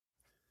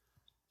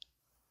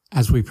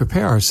As we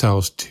prepare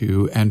ourselves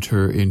to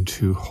enter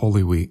into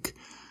Holy Week,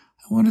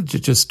 I wanted to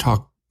just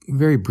talk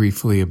very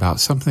briefly about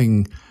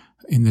something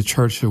in the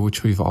church of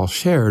which we've all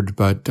shared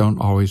but don't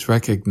always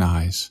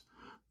recognize,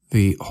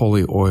 the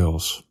holy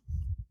oils.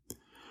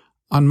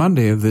 On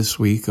Monday of this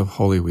week of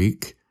Holy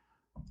Week,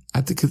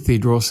 at the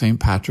Cathedral of St.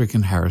 Patrick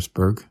in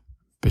Harrisburg,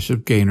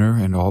 Bishop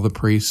Gaynor and all the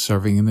priests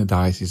serving in the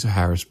Diocese of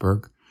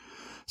Harrisburg,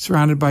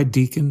 surrounded by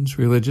deacons,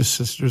 religious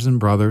sisters and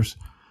brothers,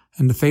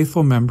 and the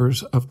faithful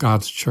members of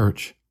God's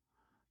church,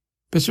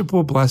 Bishop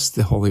will bless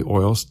the holy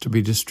oils to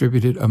be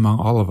distributed among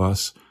all of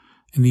us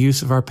in the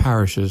use of our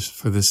parishes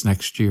for this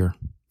next year.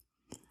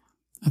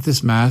 At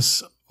this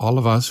Mass, all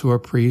of us who are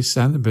priests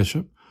and the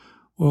Bishop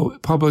will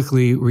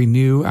publicly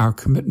renew our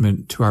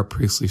commitment to our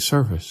priestly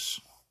service.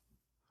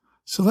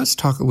 So let's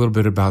talk a little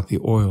bit about the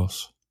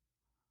oils.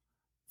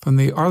 From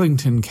the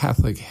Arlington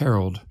Catholic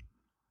Herald,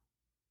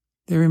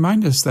 they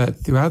remind us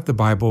that throughout the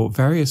Bible,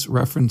 various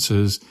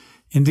references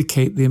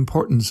indicate the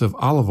importance of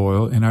olive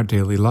oil in our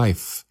daily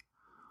life.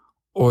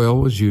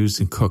 Oil was used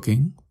in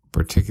cooking,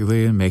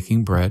 particularly in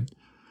making bread,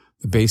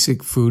 the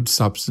basic food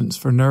substance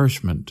for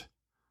nourishment.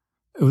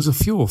 It was a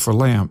fuel for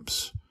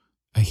lamps,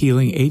 a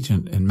healing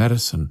agent in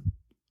medicine.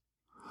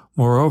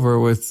 Moreover,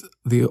 with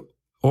the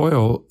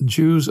oil,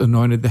 Jews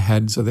anointed the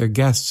heads of their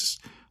guests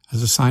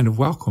as a sign of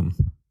welcome.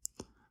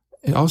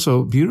 It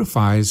also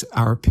beautifies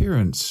our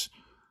appearance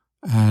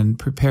and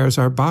prepares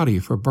our body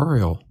for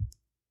burial.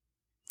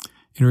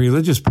 In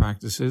religious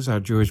practices, our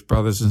Jewish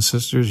brothers and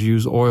sisters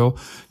use oil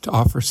to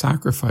offer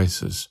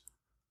sacrifices,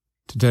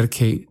 to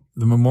dedicate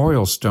the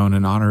memorial stone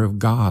in honor of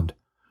God,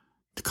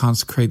 to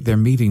consecrate their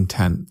meeting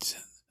tent,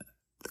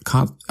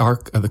 the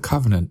Ark of the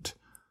Covenant,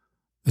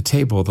 the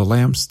table, the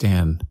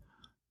lampstand,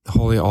 the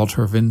holy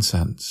altar of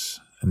incense,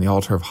 and the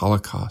altar of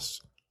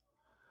holocaust.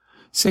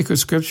 Sacred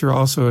Scripture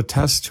also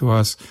attests to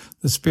us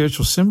the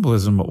spiritual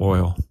symbolism of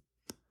oil.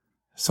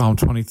 Psalm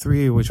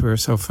 23, which we are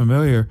so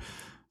familiar,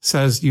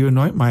 says, "You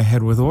anoint my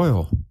head with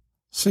oil,"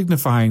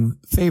 signifying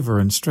favor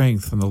and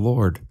strength from the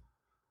Lord.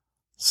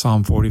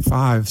 Psalm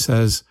 45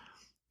 says,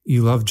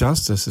 "You love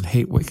justice and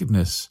hate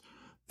wickedness.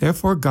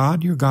 Therefore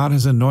God, your God,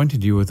 has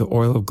anointed you with the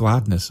oil of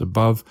gladness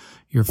above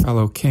your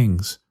fellow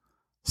kings,"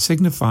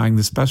 signifying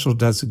the special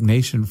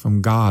designation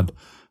from God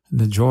and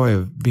the joy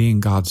of being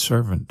God's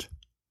servant.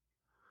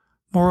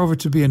 Moreover,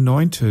 to be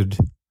anointed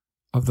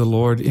of the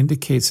Lord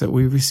indicates that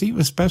we receive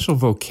a special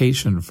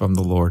vocation from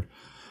the Lord,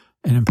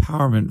 an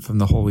empowerment from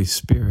the Holy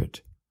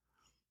Spirit.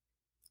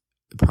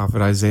 The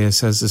prophet Isaiah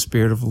says, "The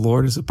Spirit of the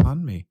Lord is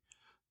upon me.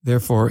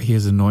 Therefore, he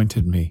has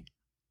anointed me."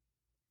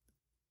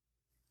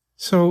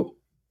 So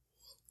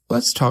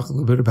let's talk a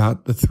little bit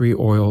about the three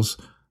oils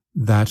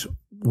that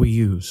we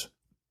use.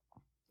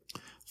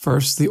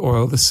 First, the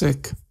oil of the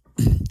sick.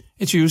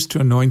 It's used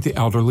to anoint the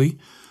elderly,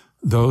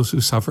 those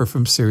who suffer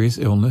from serious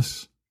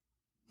illness.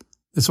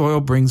 This oil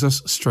brings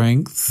us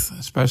strength,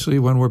 especially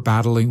when we're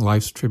battling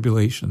life's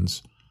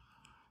tribulations.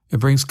 It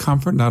brings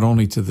comfort not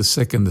only to the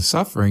sick and the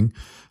suffering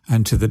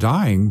and to the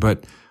dying,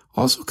 but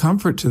also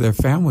comfort to their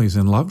families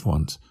and loved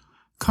ones.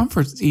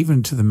 Comfort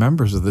even to the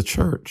members of the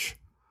church,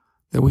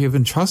 that we have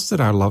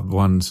entrusted our loved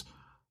ones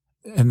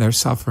and their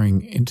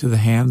suffering into the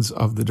hands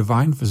of the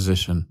divine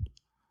physician,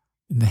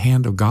 in the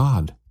hand of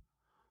God.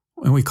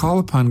 And we call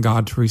upon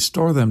God to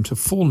restore them to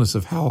fullness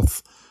of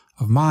health,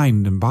 of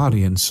mind and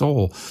body and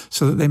soul,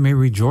 so that they may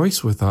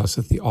rejoice with us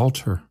at the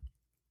altar.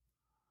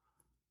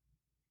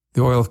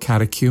 The oil of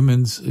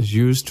catechumens is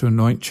used to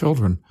anoint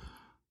children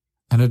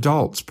and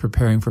adults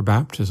preparing for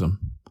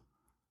baptism.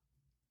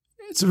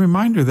 It's a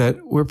reminder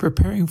that we're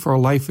preparing for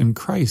a life in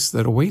Christ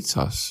that awaits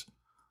us,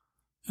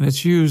 and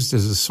it's used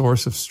as a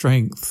source of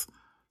strength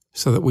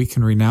so that we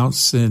can renounce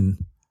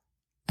sin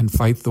and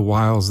fight the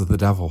wiles of the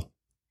devil.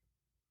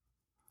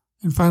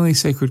 And finally,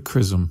 sacred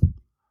chrism,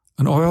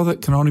 an oil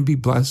that can only be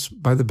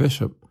blessed by the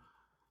bishop.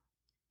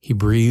 He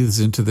breathes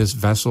into this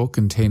vessel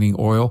containing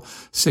oil,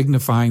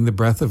 signifying the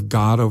breath of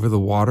God over the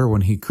water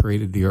when he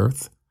created the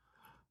earth,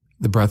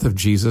 the breath of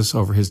Jesus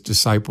over his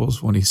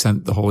disciples when he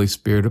sent the Holy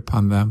Spirit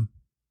upon them.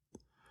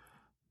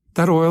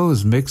 That oil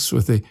is mixed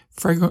with a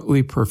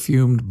fragrantly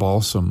perfumed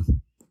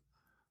balsam.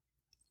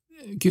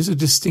 It gives a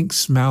distinct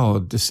smell,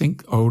 a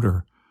distinct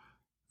odor,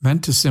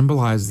 meant to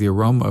symbolize the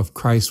aroma of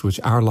Christ which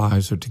our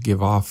lives are to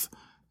give off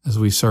as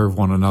we serve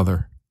one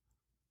another.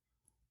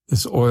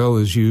 This oil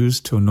is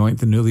used to anoint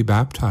the newly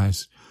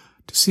baptized,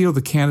 to seal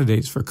the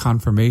candidates for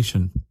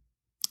confirmation,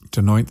 to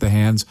anoint the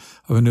hands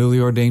of a newly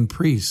ordained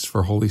priest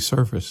for holy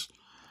service,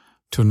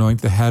 to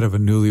anoint the head of a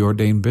newly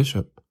ordained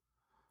bishop.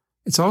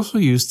 It's also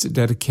used to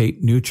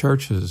dedicate new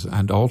churches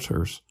and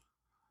altars.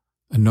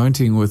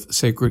 Anointing with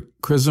sacred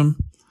chrism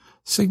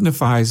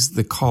signifies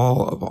the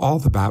call of all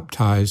the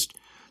baptized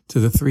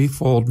to the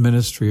threefold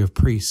ministry of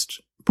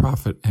priest,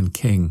 prophet, and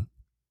king.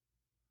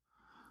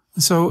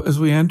 So as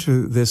we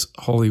enter this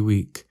Holy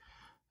Week,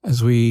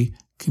 as we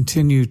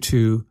continue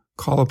to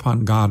call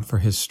upon God for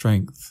his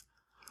strength,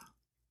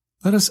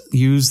 let us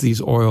use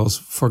these oils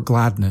for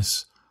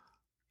gladness,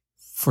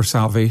 for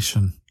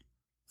salvation,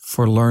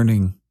 for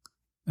learning,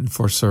 and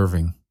for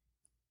serving.